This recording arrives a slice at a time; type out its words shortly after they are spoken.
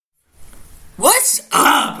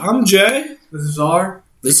I'm Jay. This is R.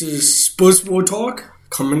 This is Sports Talk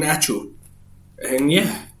coming at you. And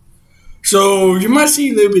yeah. So you might see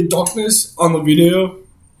a little bit of darkness on the video.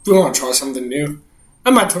 We want to try something new. I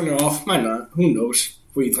might turn it off, might not. Who knows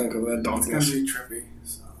what you think of that darkness? It's going to be trippy.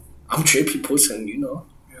 So. I'm a trippy person, you know.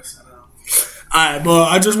 Yes, I know. Alright, but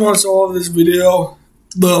I just want to start off this video.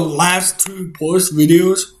 The last two post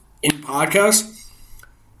videos in podcast.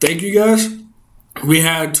 Thank you guys. We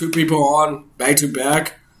had two people on back to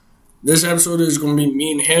back. This episode is going to be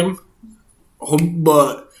me and him.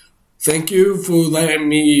 But thank you for letting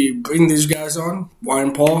me bring these guys on,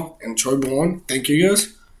 Ryan Paul and Troy Bourne. Thank you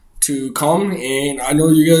guys to come. And I know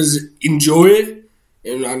you guys enjoy it.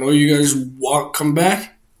 And I know you guys want to come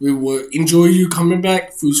back. We will enjoy you coming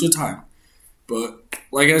back future time. But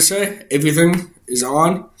like I say, everything is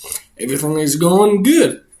on. Everything is going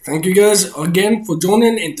good. Thank you guys again for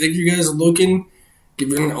joining. And thank you guys for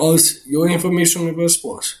giving us your information about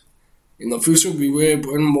sports. In the future, we will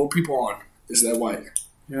bring more people on. Is that right?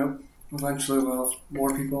 Yep. Eventually, we'll have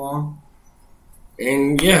more people on.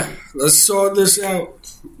 And yeah, let's sort this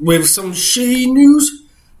out with some shitty news.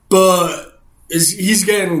 But he's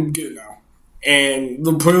getting good now. And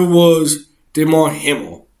the player was Damar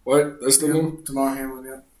Hamlin. What? That's the name? Damar Hamlin,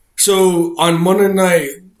 yeah. So on Monday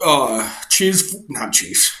night, not Chiefs.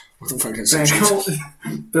 What the fuck is that?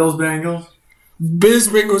 Bills-Bengals.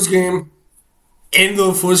 Bills-Bengals game. In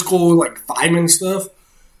the first goal, like 5 minutes stuff,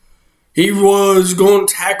 he was going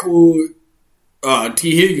to tackle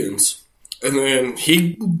T. Higgins. And then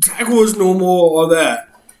he tackles normal, all that.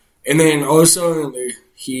 And then all of a sudden,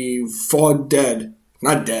 he fall dead.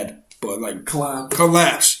 Not dead, but like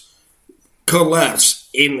collapse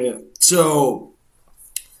in it. So,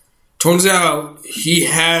 turns out he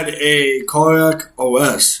had a cardiac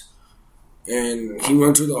arrest. And he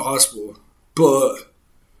went to the hospital. But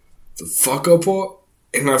the fuck up part,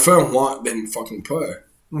 NFL want them fucking play.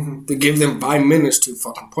 Mm-hmm. They give them 5 minutes to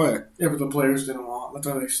fucking play. Yeah, but the players didn't want. That's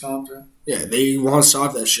why they stopped it. Yeah, they want to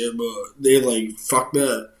stop that shit, but they like, fuck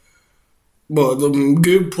that. But the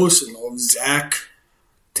good person of Zach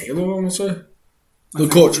Taylor, I want to say? The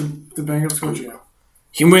coach. The Bengals coach, yeah.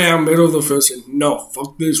 He went out in the middle of the field and said, no,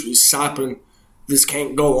 fuck this, we're stopping. This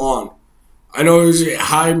can't go on. I know it's a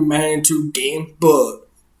high magnitude game, but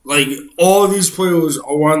like, all these players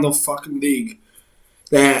around the fucking league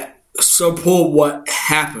that support what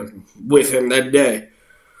happened with him that day.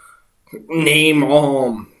 Name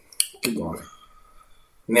 5.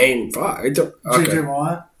 Okay. J.J.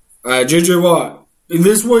 Watt? J.J. Watt.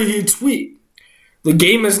 This is what he tweet. The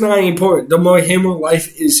game is not important. The more human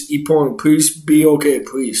life is important. Please be okay,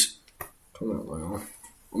 please.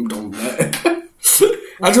 I'm done with that.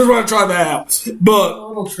 I just want to try that out. But, a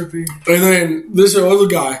little trippy. And then this other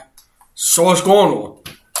guy, Sauce Garner,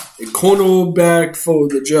 a cornerback for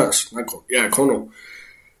the Jets. Corner.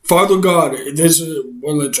 Father God, this is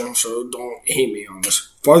religion, so don't hate me on this.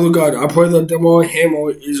 Father God, I pray that Damar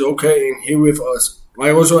Hamlin is okay and here with us.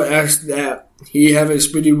 I also ask that he have a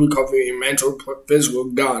speedy recovery in mental, physical,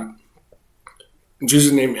 God. In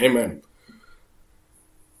Jesus' name, amen.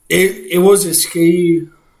 It was a scary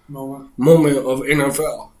moment of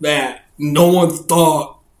NFL that no one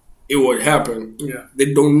thought it would happen. Yeah.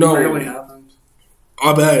 They don't know. It rarely happens.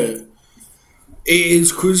 I bet it.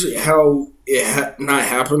 It's crazy how it not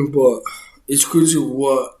happened, but it's crazy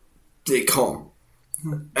what they come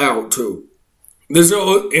out to. This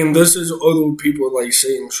is other people like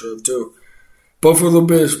saying shit too. But for the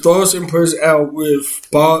Biz, thoughts and prayers out with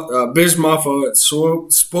Biz Mafia,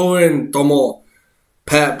 Spo and Damar.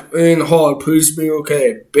 Pap and Hard, please be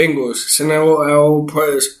okay. Bengals, send out our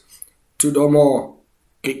prayers to Damar.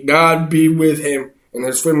 God be with him and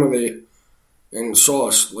his family. And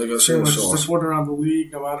Sauce, like I said, Sauce. Support around the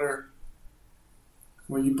league, no matter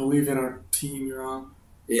what you believe in or team you're on.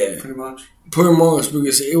 Yeah. Pretty much,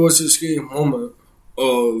 because it was a scary moment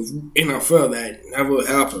of NFL that never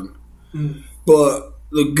happened. Mm. But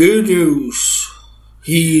the good news,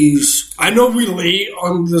 I know we late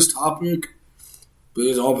on this topic,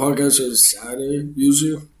 because our podcast is Saturday,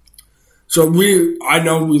 usually. So I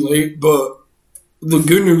know we late, but the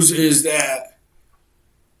good news is that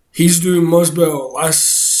he's doing much better.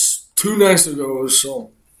 Last 2 nights ago or so,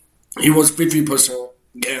 he was 50%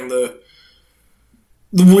 getting the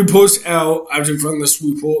reports out after from this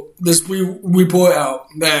report out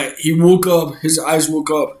that he woke up, his eyes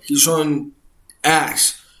woke up, he's trying to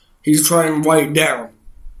ask, he's trying to write down,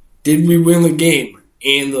 did we win the game?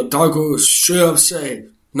 And the doctor straight up say,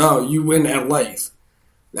 no, you win at life.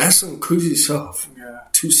 That's some crazy stuff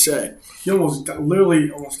to say. He literally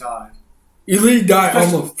almost died. He literally died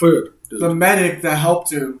on the foot. The medic that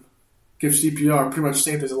helped him give CPR, pretty much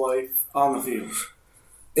saved his life on the field.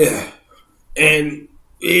 Yeah. And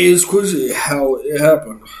it's crazy how it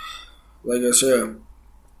happened. Like I said.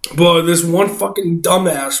 But this one fucking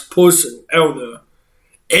dumbass person out there,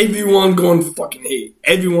 everyone going to fucking hate.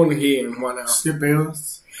 Everyone hating right now. Skip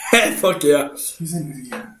Bayless? Fuck yeah. He's an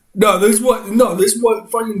idiot. This is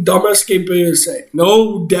what fucking dumbass Skip Bayless say.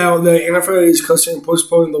 No doubt that NFL is considering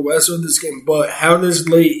postponing the rest of this game, but how this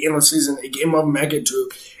late in the season, a game of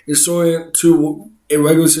magnitude, is so to a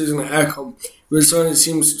regular season outcome, with something that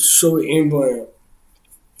seems so invalid.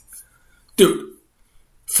 Dude,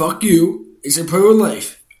 fuck you. It's a part of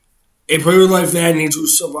life. A part of life that I need to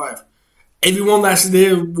survive. Everyone that's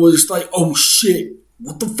there was like, oh shit,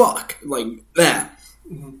 what the fuck? Like that.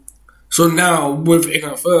 Mm-hmm. So now with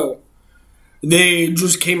NFL, they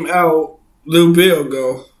just came out a little bit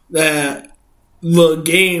ago that the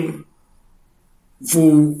game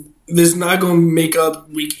for this not going to make up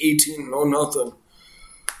week 18 or nothing.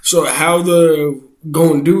 So how they're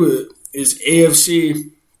going to do it is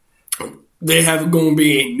AFC, they have it going to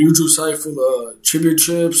be a neutral site for the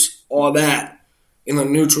championships, all that in a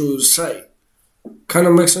neutral site. Kind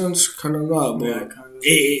of makes sense, kind of not, but yeah,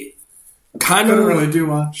 it kind of doesn't really do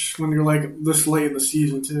much when you're like this late in the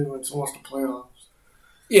season too. It's almost the playoffs.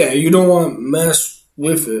 Yeah, you don't want to mess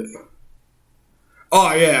with it.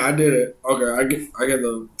 Oh yeah, I did it. Okay, I get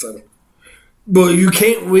the thing. But you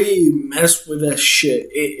can't really mess with that shit.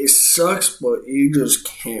 It sucks, but you just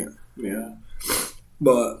can't. Yeah.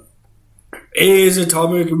 But it is a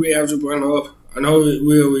topic we have to bring up. I know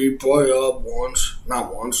we brought it up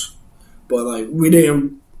not once, but like we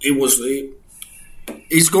didn't. It was late.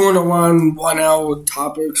 He's going around 1 hour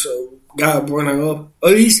topic, so gotta bring it up.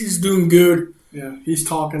 At least he's doing good. Yeah, he's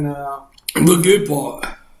talking. The good part,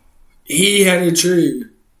 he had a trade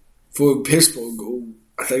for Pittsburgh.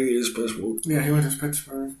 I think it is Pittsburgh. Yeah, he went to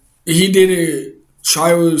Pittsburgh. He did a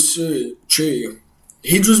Cyrus trade.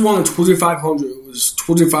 He just wanted $2,500. It was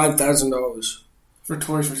 $25,000 for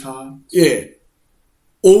Toys for Tots. Yeah,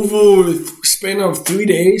 over the span of 3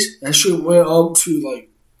 days, that shit went up to like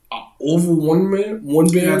over $1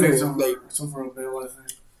 billion. Yeah, I think it's over $1 billion. I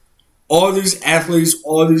think all these athletes,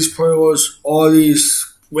 all these players, all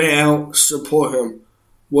these went out support him.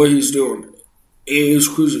 What he's doing, it is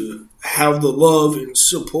crazy. Have the love and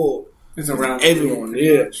support. It's around everyone,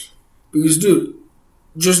 yeah. Because dude,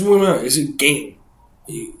 just remember, it's a game.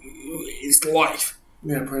 It's life.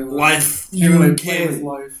 Yeah, pretty much. Life. You really play with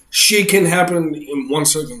life. Shit can happen in 1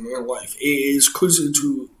 second in your life. It is crazy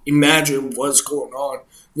to imagine what's going on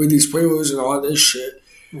with these players and all this shit.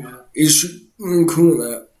 Yeah. It's cool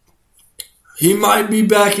that. He might be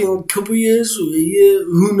back in a couple years or a year,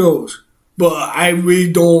 who knows. But I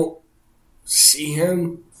really don't see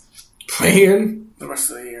him playing the rest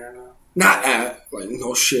of the year now. Not that, like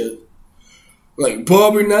no shit. Like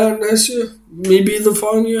probably not next year, maybe the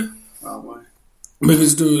following year. Probably.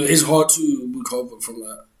 Because dude, it's hard to recover from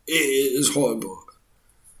that. It is hard, but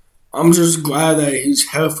I'm just glad that he's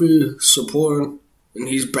healthy, supporting, and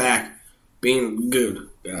he's back being good.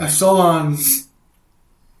 I saw on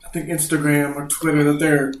I think Instagram or Twitter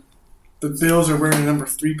that the Bills are wearing a number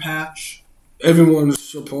 3 patch. Everyone's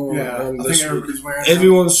supporting him. I think everybody's wearing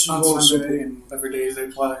everyone's on Sunday and every day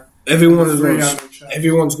they play. Everyone's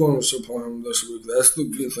going to support him this week. That's the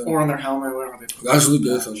good thing. Or on their helmet, whatever they put. That's the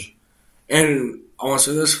good thing. And I want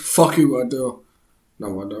to say this. Fuck you, Waddell.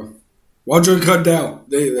 Not Waddell. Waddell cut down.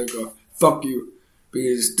 There you go. Fuck you.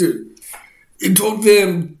 Because, dude, it took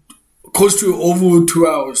them close to over 2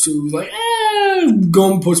 hours to like,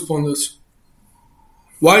 go and postpone this.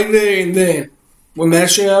 Right there and then, when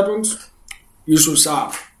that shit happens, you should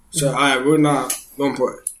stop. So, all right, we're not going to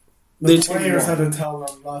play. The players had to tell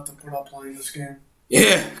them not to put up playing this game.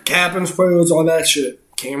 Yeah, captains, players, all that shit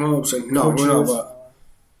came up and said, no, we're not playing.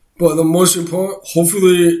 But the most important,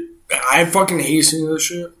 hopefully, I fucking hate seeing this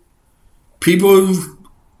shit. People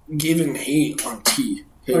giving hate on T.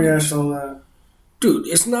 Oh, yeah, I saw that. Dude,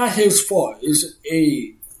 it's not his fault. It's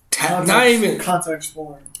a not even contact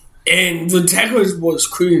sport. And the tackle was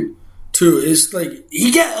clean too. It's like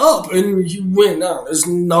he got up and he went down. There's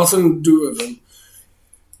nothing to do with him.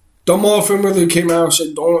 The motherfucker came out and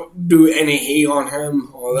said, "Don't do any hate on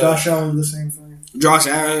him." Or that. Josh Allen, the same thing. Josh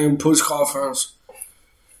Allen post conference.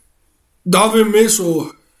 Donovan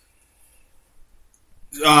Mitchell.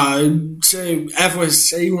 Say after his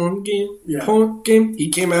say-one game, he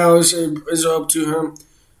came out and said, "Praise up to him."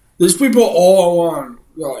 There's people all around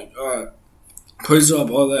like, praise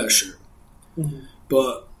up, all that shit. Mm-hmm.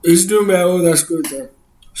 But he's doing better. That's good thing.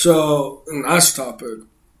 So, next topic,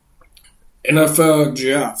 NFL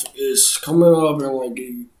draft is coming up in like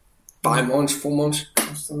 5 months, 4 months.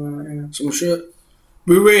 Some shit.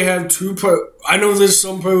 We already have two I know there's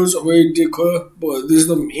some players already declare, but there's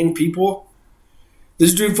the main people.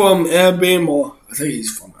 This dude from Alabama. I think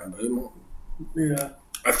he's from Alabama. Yeah.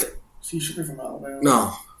 I think. He should be from Alabama.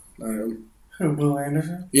 No. Not him. Who, Will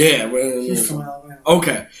Anderson? Yeah, Will Anderson. He's from Alabama.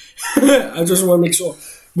 Okay. I just want to make sure.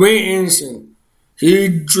 Will Anderson.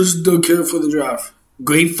 He just the kid for the draft.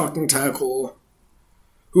 Great fucking tackle.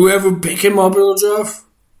 Whoever pick him up in the draft,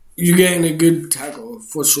 you're getting a good tackle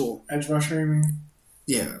for sure. Edge rusher, you mean?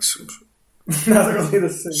 Yeah. Not really the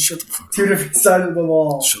same. Shut the fuck up. Two different sides of the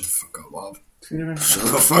ball. Shut the fuck up, Bob. Two different Shut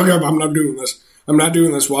the fuck up. I'm not doing this. I'm not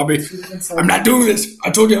doing this, Wobby. I'm not doing this. I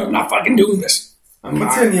told you I'm not fucking doing this.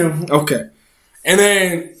 Continue. Okay. And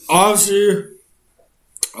then, obviously,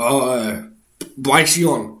 Bryce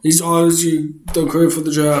Young. He's obviously the career for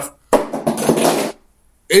the draft.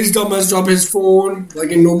 His dumbass dropped his phone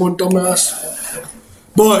like a normal dumbass.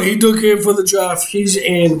 But he took it for the draft. He's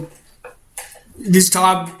in this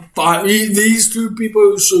top 5. These two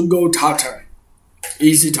people should go top 10.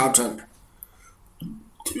 Easy top 10.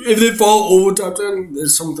 If they fall over top 10,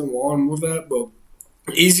 there's something wrong with that. But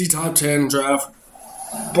easy top 10 draft.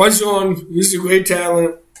 Bryce Young, he's a great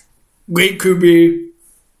talent. Great QB.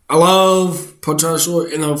 I love potential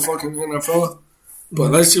in the fucking NFL.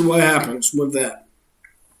 But let's see what happens with that.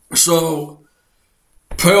 So,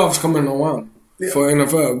 playoffs coming around for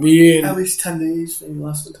NFL. We in at least 10 days, maybe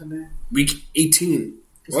less than 10 days. week 18,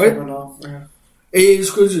 It's right? off, yeah. It's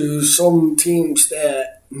because there's some teams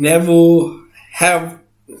that never have,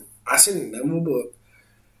 I say never, but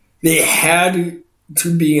they had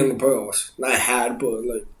to be in the playoffs. Not had, but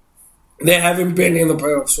like, they haven't been in the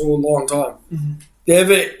playoffs for a long time. Mm-hmm.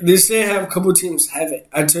 They still have a couple teams have it.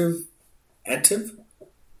 Active?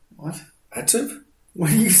 What? Active?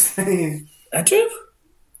 What are you saying? Active?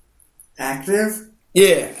 Active?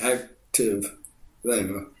 Yeah, active. There you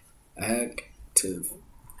go. Active.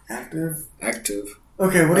 Active?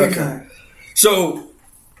 Okay, what are you saying? So,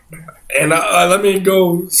 and let me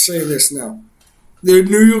go say this now. The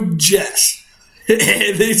New York Jets.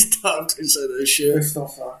 They stopped to say that shit. They still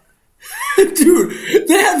suck. Dude,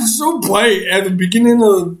 they have so bright at the beginning of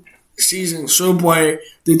the season. So bright.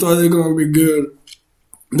 They thought they were going to be good.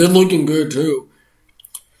 They're looking good, too.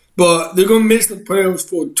 But they're going to miss the playoffs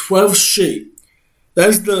for 12 straight.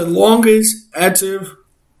 That's the longest active,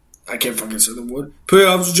 I can't fucking say the word,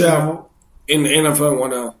 playoffs drought in the NFL right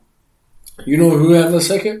now. You know who had the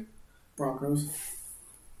second? Broncos.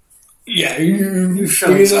 Yeah,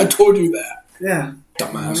 because I told you that. Yeah.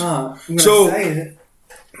 Dumbass. I'm not. So, say it.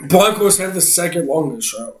 Broncos have the second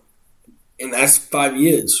longest drought. And that's 5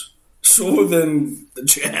 years. Shorter than the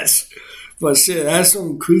Jets. But shit, that's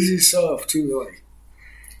some crazy stuff, too. Like,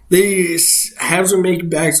 they have to make it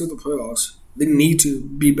back to the playoffs. They need to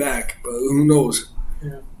be back, but who knows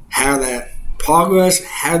how that progress,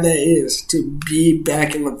 how that is to be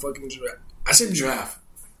back in the fucking draft. I said draft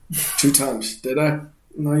 2 times, did I?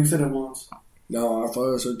 No, you said it once. No, I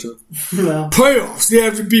thought I said 2. No. Playoffs. They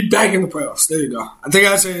have to be back in the playoffs. There you go. I think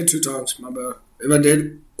I said it 2 times. My bad. If I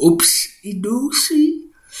did, oopsie-doopsie.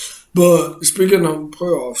 But speaking of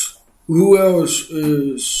playoffs, who else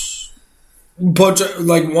is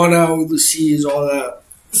like 1 out of the seas, all that?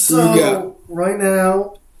 So, right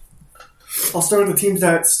now, I'll start with the teams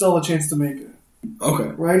that still have a chance to make it. Okay.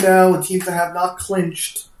 Right now, the teams that have not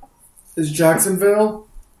clinched is Jacksonville,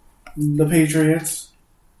 the Patriots,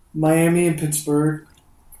 Miami and Pittsburgh,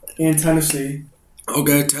 and Tennessee.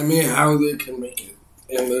 Okay, tell me how they can make it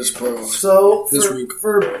in this playoffs. So, this week.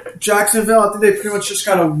 For Jacksonville, I think they pretty much just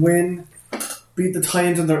got to win, beat the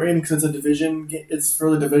Titans, and they're in because it's a division. It's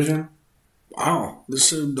for the division. Wow,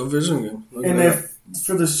 this is a division game. And if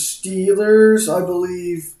for the Steelers, I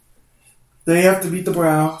believe they have to beat the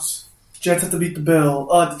Browns. Jets have to beat the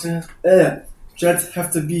Bills. Jets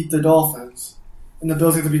have to beat the Dolphins. And the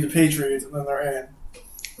Bills have to beat the Patriots, and then they're in.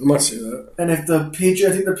 I must say that. And if the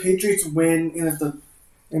Patriots win,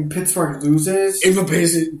 and Pittsburgh loses. If the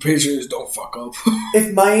Patriots don't fuck up.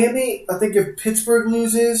 if Pittsburgh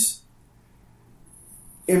loses,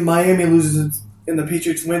 and Miami loses, and the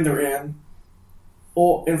Patriots win, they're in.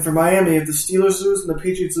 And for Miami, if the Steelers lose and the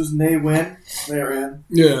Patriots lose and they win, they're in.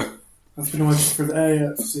 Yeah. That's pretty much for the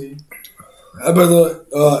AFC. How about the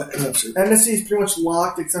NFC? NFC is pretty much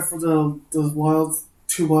locked except for the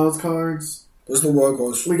 2 wild cards. What's the wild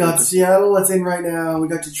cards? We got Seattle that's in right now. We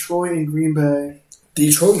got Detroit and Green Bay.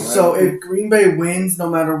 Detroit? So if Green Bay wins, no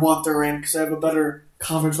matter what they're in, because they have a better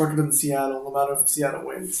conference record than Seattle, no matter if Seattle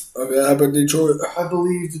wins. Okay, how about Detroit? I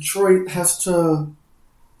believe Detroit has to...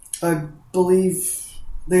 I believe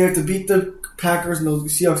they have to beat the Packers and the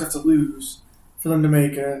Seahawks have to lose for them to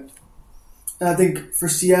make it. And I think for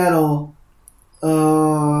Seattle,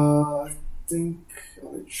 I think.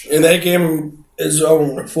 And that game is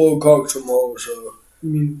on 4 o'clock tomorrow. So You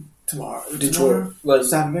mean tomorrow? Detroit, Tomorrow? like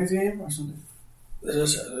Saturday's game or something? is that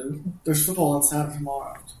Saturday? There's football on Saturday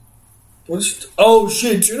tomorrow. Oh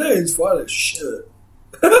shit! Today is Friday. Shit.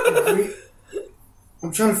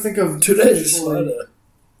 I'm trying to think of Today is Friday.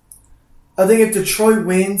 I think if Detroit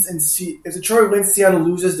wins Seattle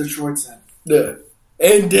loses, Detroit's in. Yeah.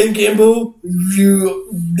 And Dan Campbell,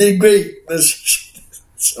 you did great.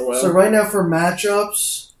 So right now for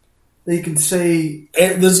matchups, they can say.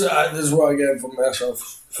 And this is what I get for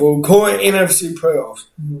matchups. For going NFC playoffs,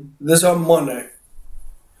 this is on Monday.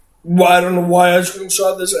 Well, I don't know why I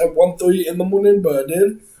screenshot this at 1:30 in the morning, but I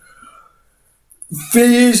did.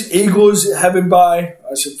 Phillies, Eagles have it by.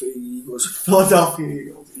 I said Phillies, Eagles. Philadelphia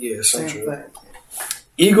Eagles. Yeah, Same essentially. thing.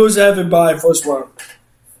 Eagles have it by first round.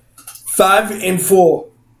 5-4.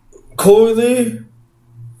 Corley.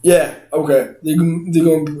 Yeah, okay. They're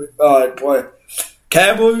going to play.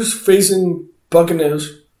 Cowboys facing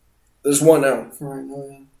Buccaneers. There's one out. For right now,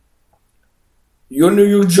 yeah. Your New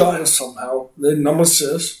York Giants somehow. They're number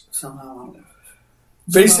 6. Somehow.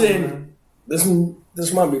 Facing. This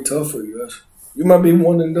might be tough for you guys. You might be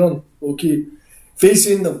one and done. Okay.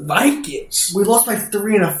 Facing the Vikings. We lost by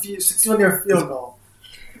 3 in a 61-yard field goal.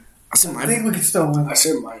 I think we could still win. I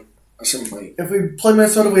said might. If we play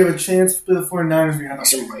Minnesota, we have a chance. If we play the 49ers,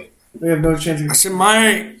 we have no chance. I said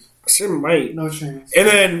might. No chance. And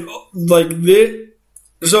then, like, this.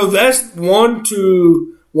 So that's 1,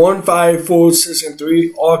 2, 1, 5, 4, 6, and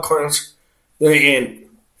 3. All currents. They're in.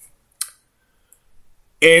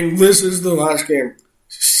 And this is the last game.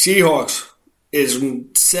 Seahawks is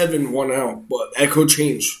 7-1 out, but that could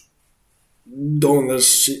change during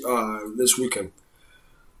this weekend.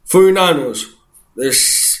 49ers, they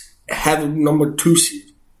have a number 2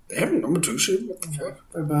 seed. They have a number 2 seed? What the fuck?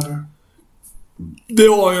 They're better. They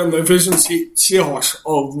are in the division Seahawks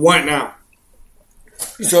of right now.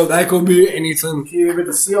 So that could be anything. Yeah, but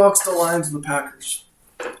the Seahawks, the Lions, and the Packers.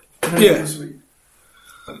 Yeah. This week.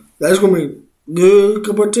 That's going to be good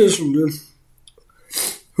competition, dude.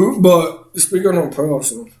 But speaking of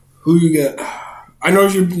playoffs, who you get? I know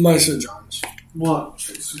you might say Giants. What?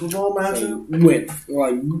 Super Bowl matchup? Win.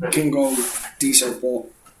 Like, you can go decent ball.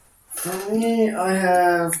 For me, I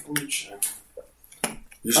have. Let me check.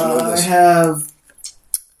 You should know this. I have.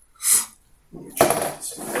 Let me check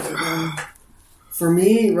this again. For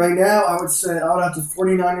me, right now, I would say I would have the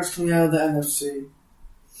 49ers coming out of the NFC.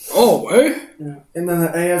 Oh, eh? Yeah. And then the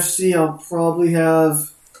AFC, I'll probably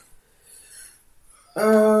have.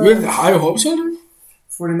 You have high hopes on them?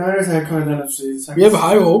 49ers, I have coming out of the NFC. You have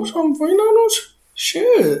high hopes on 49ers?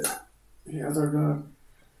 Shit. Yeah, they're good.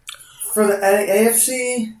 For the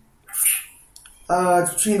AFC,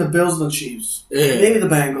 it's between the Bills and the Chiefs. Yeah. Maybe the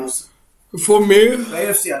Bengals. For me, The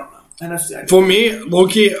AFC, I don't know. NFC, I don't know. for me,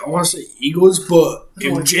 low-key, I want to say Eagles, but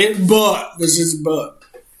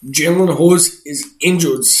Jalen Hurts is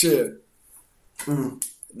injured sick.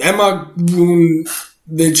 That might ruin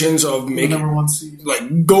the chance of The making, number 1 seed.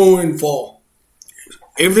 like, going fall.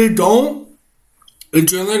 If they don't, if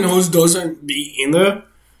Jalen Hurts doesn't be in there,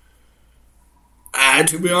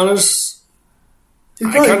 to be honest,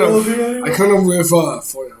 I kind of live for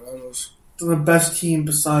 49ers. They're the best team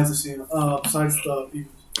besides the Eagles.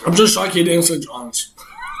 I'm just shocked he didn't say Giants.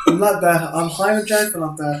 I'm not that high. I'm high on Giants, but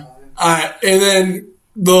not that high. Alright, and then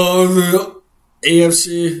the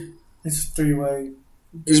AFC It's a 3-way.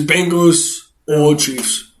 is Bengals or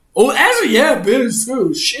Chiefs. Oh, actually, Bills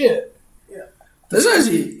too. Shit. Yeah. That's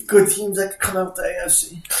actually Good teams that could come out the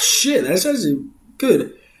AFC. shit. That's actually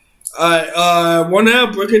good. Alright, one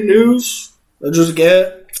now breaking news. Let's just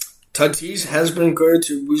get Tatis has been cleared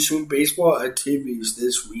to resume baseball activities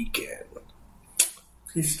this weekend.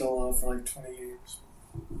 He's still out for like 20 games.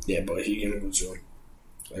 Yeah, but he can resume.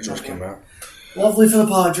 That just came out. Lovely for the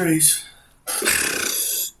Padres.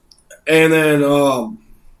 And then,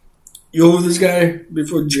 you know this guy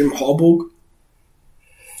before Jim Harbaugh?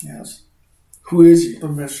 Yes. Who is he? The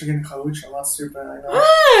Michigan coach. I'm not stupid. I know.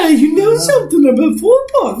 Ah, you know something about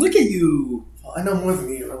football. Look at you. Well, I know more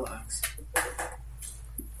than you. Relax.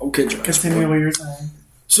 Okay, Josh. Continue what you're saying.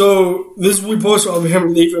 So, this we posted of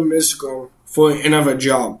him leaving Michigan for another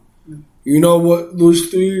job. You know what those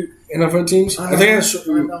 3 NFL teams? I think I showed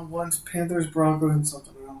you. I know one's Panthers, Broncos, and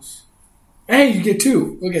something else. Hey, you get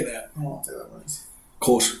 2. Look at that. I won't say that ones.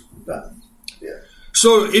 Close. But, yeah.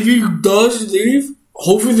 So, if he does leave,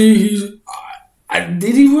 hopefully he's...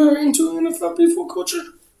 did he wear into NFL before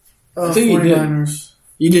coaching? I think 49ers.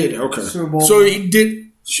 He did, okay. Super Bowl. So he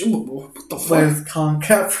did... Super Bowl? What the fuck? With Colin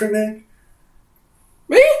Kaepernick.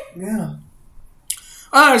 Me? Yeah.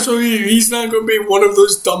 Alright, so he's not going to be one of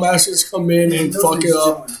those dumbasses come in and fuck it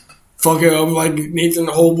up. Fuck it up like Nathan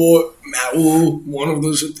Holbrook, Matt Rule, one of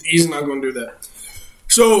those. He's not going to do that.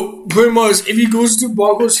 So, pretty much, if he goes to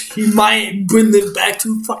Broncos, he might bring them back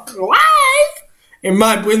to fucking life and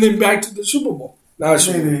might bring them back to the Super Bowl.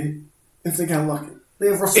 Maybe, if they got lucky. They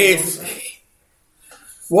have Russell Wilson.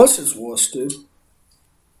 What's his worst, dude?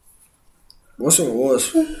 What's it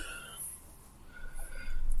was?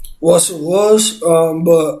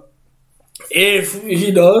 But if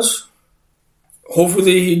he does,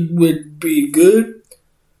 hopefully he would be good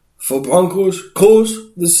for Broncos. Of course,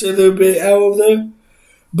 they say they're a bit out of there,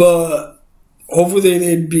 but hopefully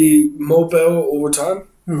they'd be more better over time.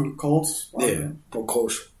 Who, Colts? Yeah, of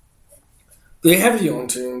course. They have a young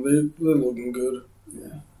team. They're looking good.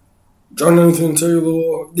 Yeah. Jonathan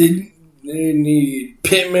Taylor. They need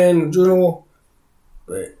Pittman, Journal.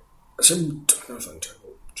 But I said Jonathan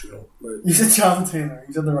Taylor, Journal. You said Jonathan Taylor.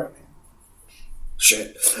 You said the right name.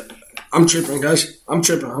 Shit. I'm tripping, guys. I'm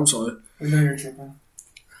sorry. I know you're tripping.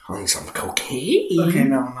 On some cocaine. Okay,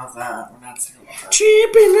 no, not that. We're not saying about that.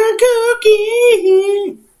 Tripping on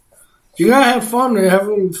cocaine. You gotta have fun. They're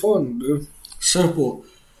having fun, dude. Simple.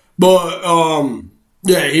 But,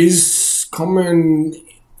 yeah, he's coming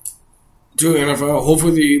to NFL.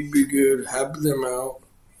 Hopefully he'll be good. Help them out.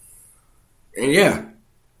 And, yeah.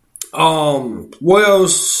 What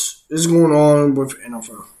else is going on with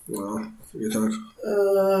NFL? Well, you think?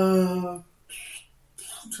 I'm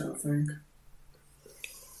trying to think.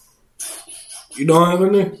 You don't have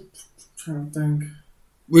any? I'm trying to think.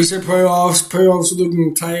 We said playoffs. Playoffs are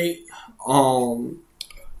looking tight.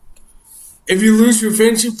 If you lose your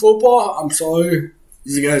fantasy football, I'm sorry.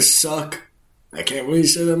 You guys suck. I can't really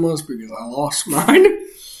say that much because I lost mine.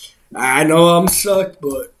 I know I'm sucked,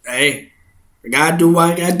 but hey, I gotta do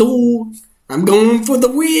what I gotta do. I'm going for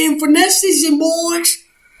the win for next season, boys.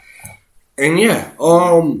 And yeah,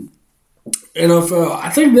 NFL. I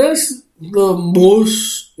think that's the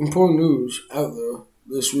most important news out there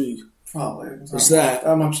this week. Probably. Is that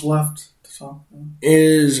how much left to talk?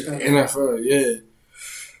 Is NFL? Yeah.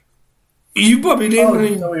 You probably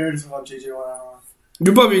didn't. No, we heard about JJ Watt.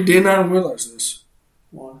 You probably did not realize this.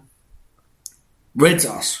 What? Red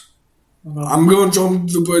Sox. I'm going to jump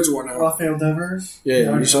the bridge one now. Rafael Devers?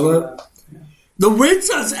 Yeah, you saw that? Yeah. The Red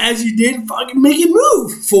Sox actually did fucking make a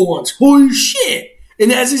move for once. Holy shit.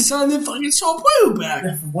 And as he signed their fucking star player back.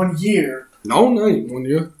 Yeah, for 1 year. No, not even 1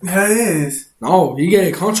 year. Yeah, it is. No, he got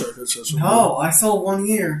a contract that says something. No, I saw 1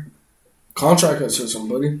 year. Contract that says something,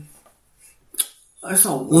 buddy. I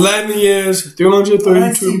saw 11 years,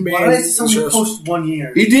 332 million. Why did I see somebody post 1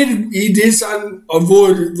 year? He did sign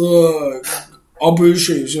avoid the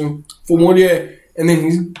arbitration for 1 year, and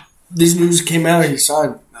then this news came out and he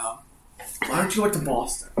signed. No. Why don't you like to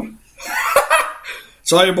Boston?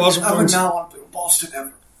 Sorry, Boston I friends. would not want to do Boston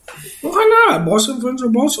ever. Why not? Boston friends are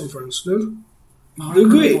Boston friends, dude. They're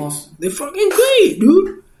great. They're fucking great,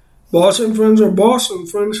 dude. Boston friends are Boston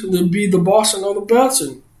friends. They'll be the Boston or the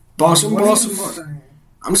Boston. Boston.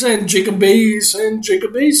 I'm saying Jacob Bay is saying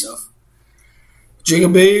Jacob Bay stuff.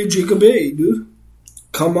 Jacob Bay, dude.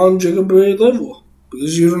 Come on, Jacob Bay level.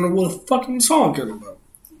 Because you don't know what a fucking song I'm talking about.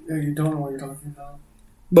 Yeah, you don't know what you're talking about.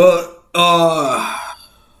 But,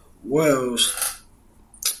 what else?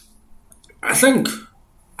 I don't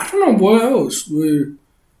know what else.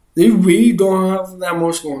 They really don't have that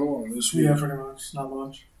much going on this week. Yeah, pretty much. Not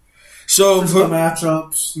much. So, just the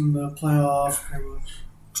matchups and the playoffs, pretty much.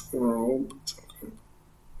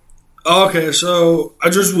 Okay, so I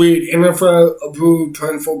just read NFL approved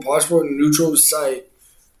plan for possible neutral site.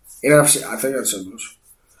 NFC, I think I said this.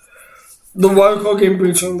 The wildcard game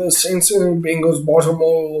between the Saints and Bengals,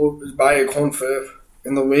 Baltimore is by a coin flip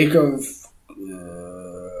in the wake of.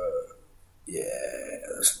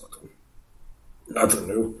 That's nothing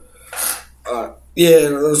new.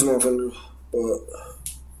 That's nothing new. But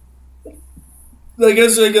like I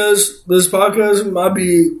said, guys, this podcast might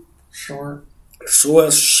be short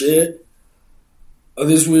as shit. At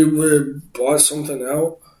least we would brought something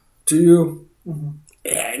out to you. Mm-hmm.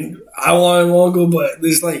 And I want longer, but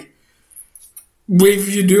there's like, if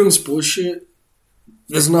you're doing sports shit,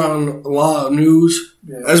 there's not a lot of news.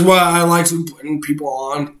 Yeah. That's why I like to bring people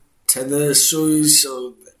on to the shows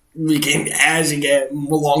so we can actually get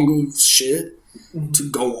longer shit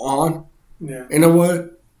to go on. Yeah. You know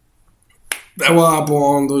what? That's why I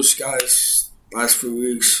brought on those guys last few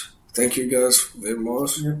weeks. Thank you guys very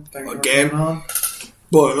much. Yep, again.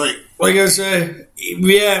 But like I said,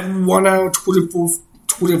 we had 1 hour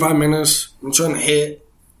 25 minutes. I'm trying to hit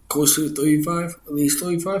close to 35, at least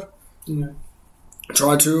 35. Yeah.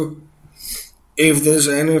 Try to. If there's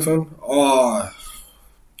anything,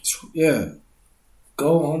 Yeah.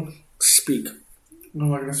 Go on. Speak. What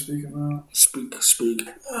am I going to speak about? Speak.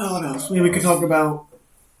 What else? Maybe we could talk about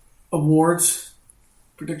awards,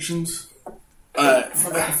 predictions for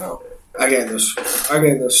the NFL. I get this.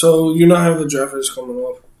 So, you know how the draft is coming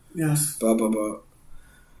up? Yes. Blah, blah, blah.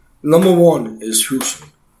 Number 1 is Houston.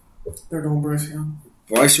 They're going Bryce Young.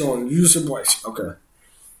 Bryce Young. You said Bryce. Okay.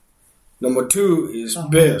 Number 2 is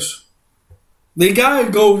Bears. They got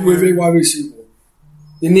to go with a wide receiver.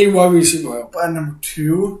 They need wide receiver help. But number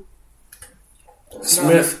 2?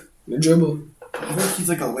 Smith. The dribble. I think he's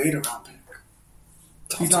like a later round pick.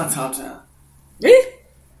 He's not top 10. Me?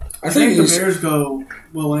 I think the Bears go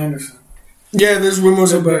Will Anderson. Yeah, there's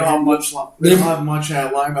rumors about. They don't have much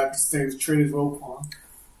at linebacker. They traded Roquan.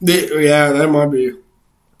 Yeah, that might be.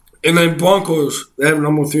 And then Broncos, they have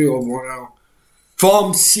number 3 overall now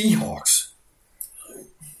from Seahawks.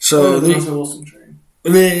 So Wilson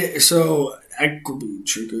trade. So that could be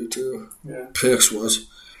tricky too. Yeah. Picks was.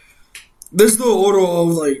 This is the order of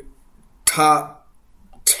like top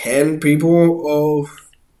 10 people of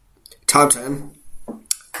top 10.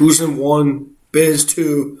 Houston 1, Bears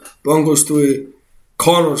 2, Broncos 3,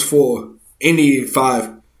 Cardinals 4, Indy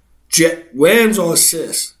 5, Rams are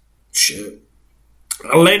 6. Shit.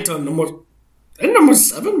 Atlanta number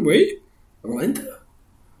 7. Wait, Atlanta.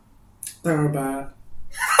 They were bad.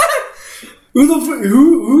 Who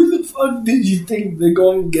the fuck did you think they're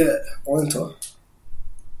going to get Atlanta?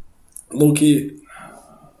 Low key.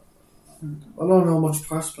 I don't know much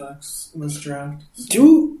prospects in this draft.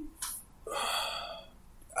 Dude,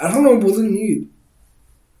 I don't know what they need.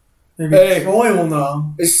 Maybe Troy will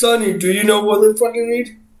know. It's Sonny. Do you know what they fucking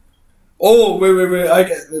need? Oh, wait. I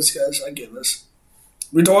get this, guys. I get this.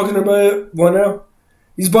 We're talking about it right now.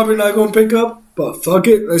 He's probably not going to pick up, but fuck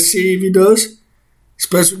it. Let's see if he does.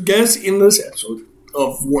 Special guest in this episode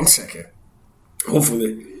of 1 second.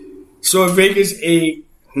 Hopefully. So Vegas 8,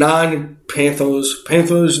 9 Panthers.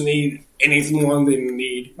 Panthers need anyone they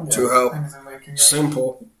need to help.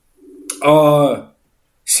 Simple.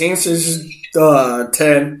 Saints is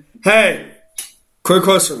 10. Hey, quick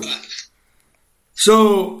question.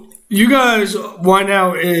 So you guys right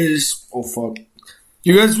now is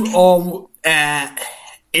you guys are at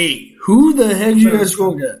 8. Who the heck you guys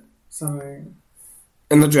gonna get? Sorry.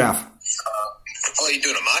 In the draft. You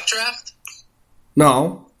doing a mock draft?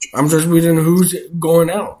 No, I'm just reading who's going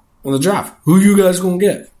out in the draft. Who you guys gonna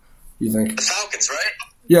get? You think? The Falcons, right?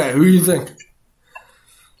 Yeah, who you think?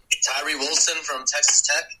 Tyree Wilson from Texas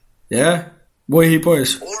Tech. Yeah, what he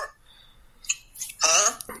plays?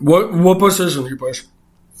 What position he plays?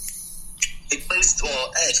 He plays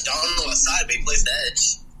edge. I don't know what side, but he plays the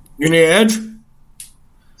edge. You need edge?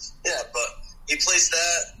 Yeah, but he plays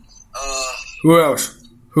that. Who else?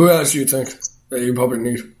 Who else do you think that you probably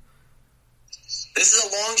need? This is a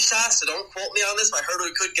long shot, so don't quote me on this, but I heard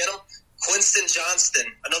we could get him. Quinston Johnston,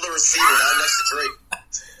 another receiver down next to Drake.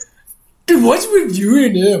 Dude, what's with you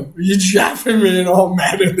and him? You drafting me and all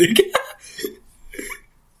mad at me.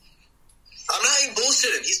 I'm not even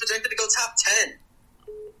bullshitting. He's projected to go top 10.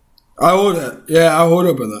 I heard that. Yeah, I heard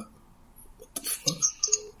about that. What the fuck?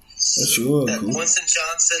 That's cool. Quinston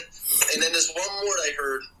Johnson. And then there's one more I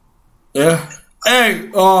heard. Yeah. Hey, I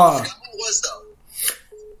forgot who it was, though.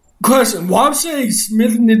 Question. Why I'm saying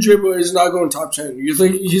Smith and the dribble is not going top 10. You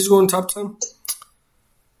think he's going top 10?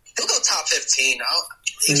 He'll go top 15.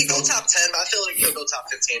 He can go top 10, but I feel like he'll go top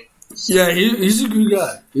 15. Yeah, he's a good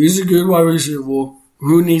guy. He's a good wide receiver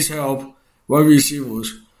who needs help. Wide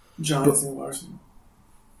receivers. Johnson Larson.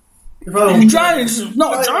 Giants.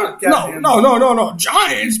 No.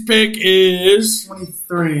 Giants pick is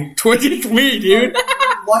 23, dude.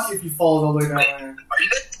 Lucky if he falls all the way down there. Are you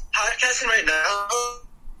podcasting right now?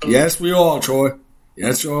 Yes, we are, Troy.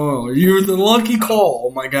 Yes, we are. You're the lucky call,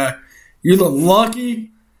 oh my God. You're the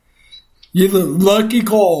lucky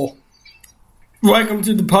call. Welcome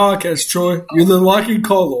to the podcast, Troy. You're the lucky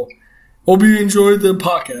caller. Hope you enjoyed the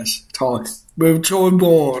podcast talk with Troy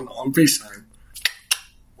Bourne on FaceTime.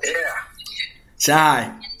 Yeah.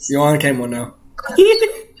 Shy, you on camera now.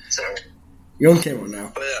 Sorry. You're on camera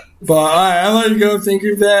now. But yeah. But alright, I'll let you go. Thank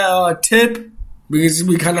you for that tip. Because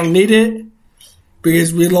we kind of need it.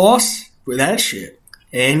 Because we lost with that shit.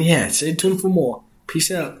 And yeah, stay tuned for more.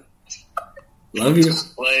 Peace out. Love you.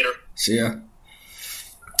 Later. See ya.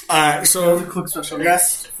 Alright, so a quick special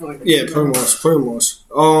guest. Yeah, pretty much.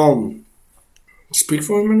 Speak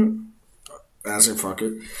for a minute. I said fuck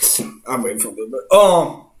it. I'm waiting for a little bit.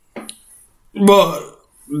 But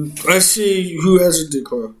let's see who has a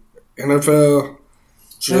declare. NFL.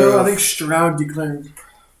 I think Stroud declared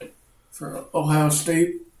for Ohio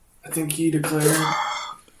State. I think he declared.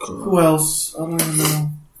 Who else? I don't even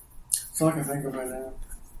know. That's all I can think of right now.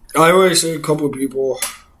 I always say a couple of people.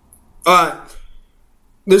 Alright.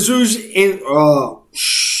 This was in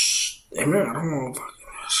damn it, I don't know fucking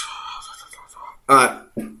this. Alright.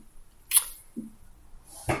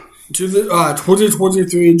 To the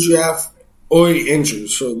 2023 draft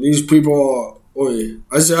injuries. So these people are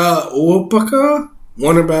Isaiah Obaka,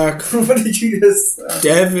 running back. What did you just say?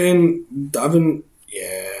 Devin,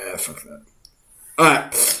 yeah, fuck that.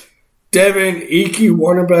 Alright. Devin Ike,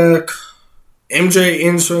 running back. MJ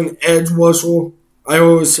Inson, edge rusher. I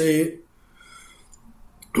always say it.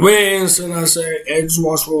 Ray Anderson, I say edge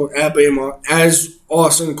rusher, Alabama. As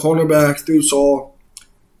Austin, cornerback, through Saul.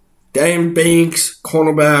 Dan Banks,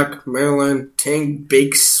 cornerback, Maryland. Tank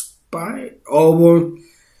Bixby, Auburn.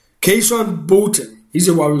 Kayshawn Bolton, he's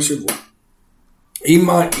a wide receiver. He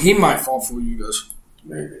might fall for you guys.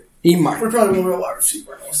 Maybe. He might. We're probably going to wide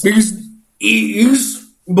receiver. Because he's,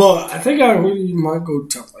 but I think I really might go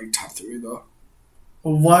top 3 though. A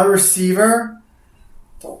wide receiver?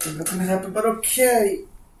 Don't think that's going to happen, but okay.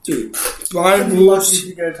 Dude, Brian Bruce.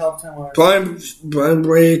 You get a top 10 wide receiver. Brian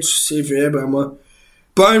Brage, safety Alabama.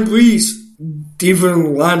 Brian Breeze,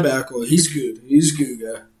 defensive linebacker. He's good. He's a good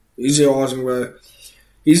guy. He's an awesome guy.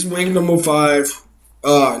 He's ranked number 5,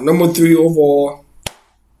 number 3 overall.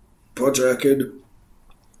 Projected.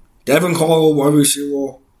 Devin Carlo, wide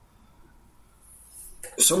receiver.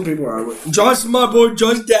 Some people are. Josh, my boy,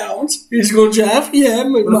 Josh Downs. He's going to draft. Yeah,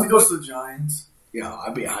 what if he goes to the Giants? Yeah,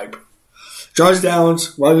 I'd be hype. Josh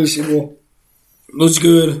Downs, wide receiver. Looks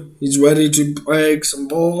good. He's ready to break some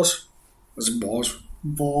balls. What's it, balls?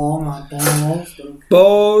 Ball, not balls.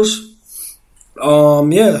 Balls.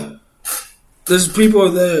 Yeah. There's people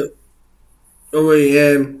that already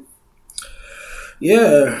in.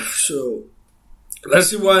 Yeah, so let's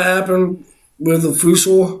see what happened with the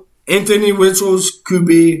Fusel. Anthony Richards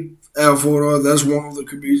QB out of Florida. That's one of the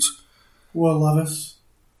QBs. Will Levis.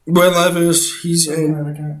 Will Levis, he's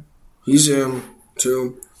in. He's in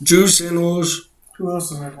too. Juice Sanders. Who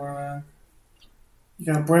else is my quarterback? You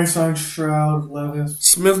got Bryson Stroud, Levis.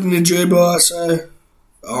 Smith Njigba, I say.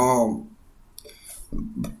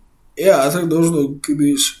 Yeah, I think those are the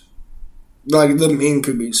QBs. Like the main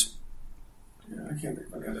QBs. Yeah, I can't think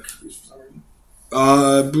of any other QBs for some reason.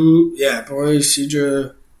 Boy,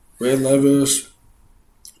 CJ, Ray Levis.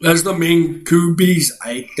 That's the main QBs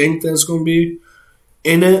I think that's going to be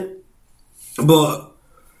in it. But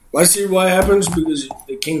let's see what happens because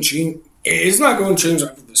it can change. It's not going to change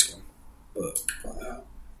after this game. But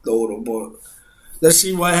let's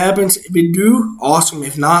see what happens. If it do, awesome.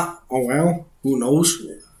 If not, oh well, who knows?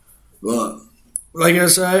 Yeah. But like I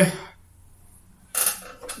say,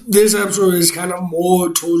 this episode is kind of more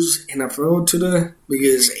towards NFL today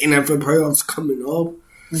because NFL playoffs coming up.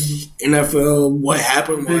 Mm-hmm. NFL, what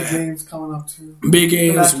happened? Big games coming up too. Big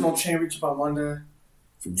games. The national championship on Monday.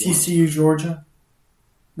 TCU, Georgia.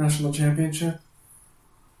 National championship.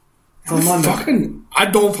 It's on Monday. I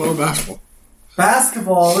don't follow basketball.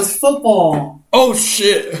 Basketball is football. Oh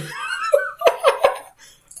shit.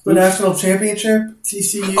 The national championship,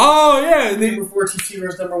 TCU. Oh yeah, before TCU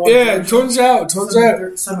was number 1. Yeah, turns out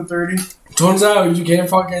 7:30. Turns out you can't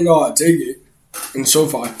fucking take it in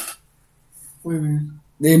SoFi. What do you mean?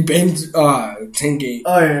 They banned 10-gate.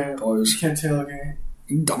 Oh yeah. Boys. You can't tailgate.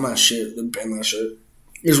 Dumbass shit. They banned that shit.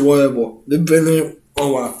 It's whatever. They banned it.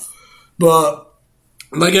 Oh wow. But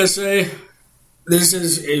like I say, this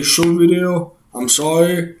is a short video. I'm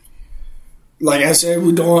sorry. Like I said,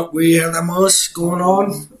 we have that much going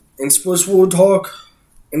on in sports world talk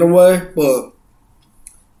in a way, but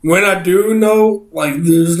when I do know, like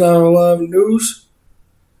there's not a lot of news,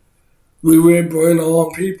 we will bring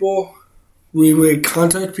on people, we will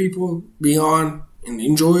contact people, be on and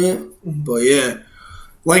enjoy it. Mm-hmm. But yeah,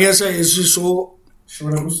 like I said, it's just short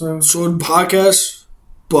podcast,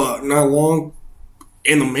 but not long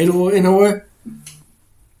in the middle in a way.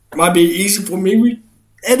 Might be easy for me to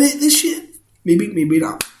edit this shit. Maybe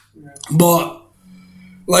not. Yeah. But,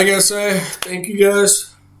 like I say, thank you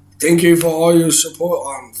guys. Thank you for all your support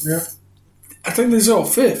on... Yeah. I think this is our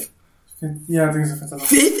 5th. Yeah, I think it's the 5th.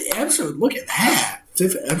 5th episode. Look at that.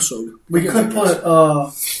 5th episode. We could put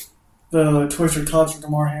the Twister Tots with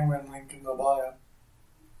Damar Hamlin link in the bio.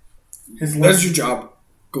 That's your job.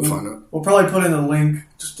 Go find it. We'll probably put in a link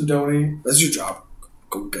just to donate. That's your job.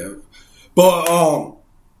 Go get it. But,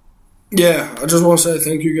 yeah, I just want to say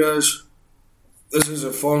thank you guys. This is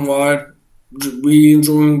a fun ride. We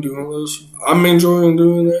enjoying doing this. I'm enjoying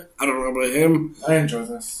doing it. I don't know about him. I enjoy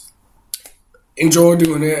this. Enjoy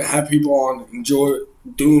doing it. Have people on. Enjoy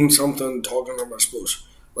doing something, talking about sports.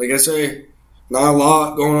 Like I say, not a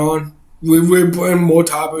lot going on. We're putting more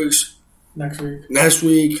topics next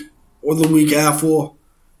week. or the week after.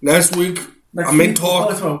 Next week, I'm in talk.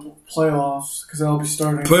 We'll talk about playoffs because that'll be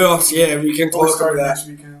starting. Playoffs, yeah, we can talk about that. Next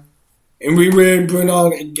weekend. And we will bring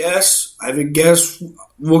on a guest. I have a guest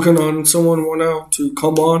working on someone right now to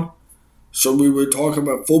come on. So we will talk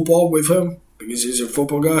about football with him because he's a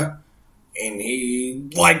football guy. And he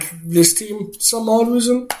liked this team for some odd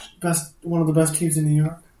reason. One of the best teams in New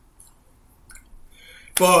York.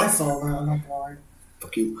 But I saw that. I'm not blind.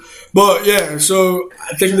 Fuck you. But yeah, so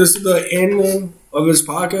I think this is the ending of this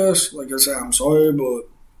podcast. Like I said, I'm sorry, but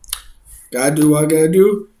gotta do what I gotta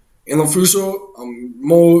do. In the future,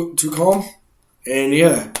 more to come. And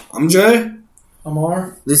yeah, I'm Jay. I'm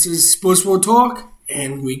R. This is Sports World Talk,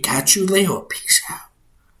 and we catch you later. Peace out.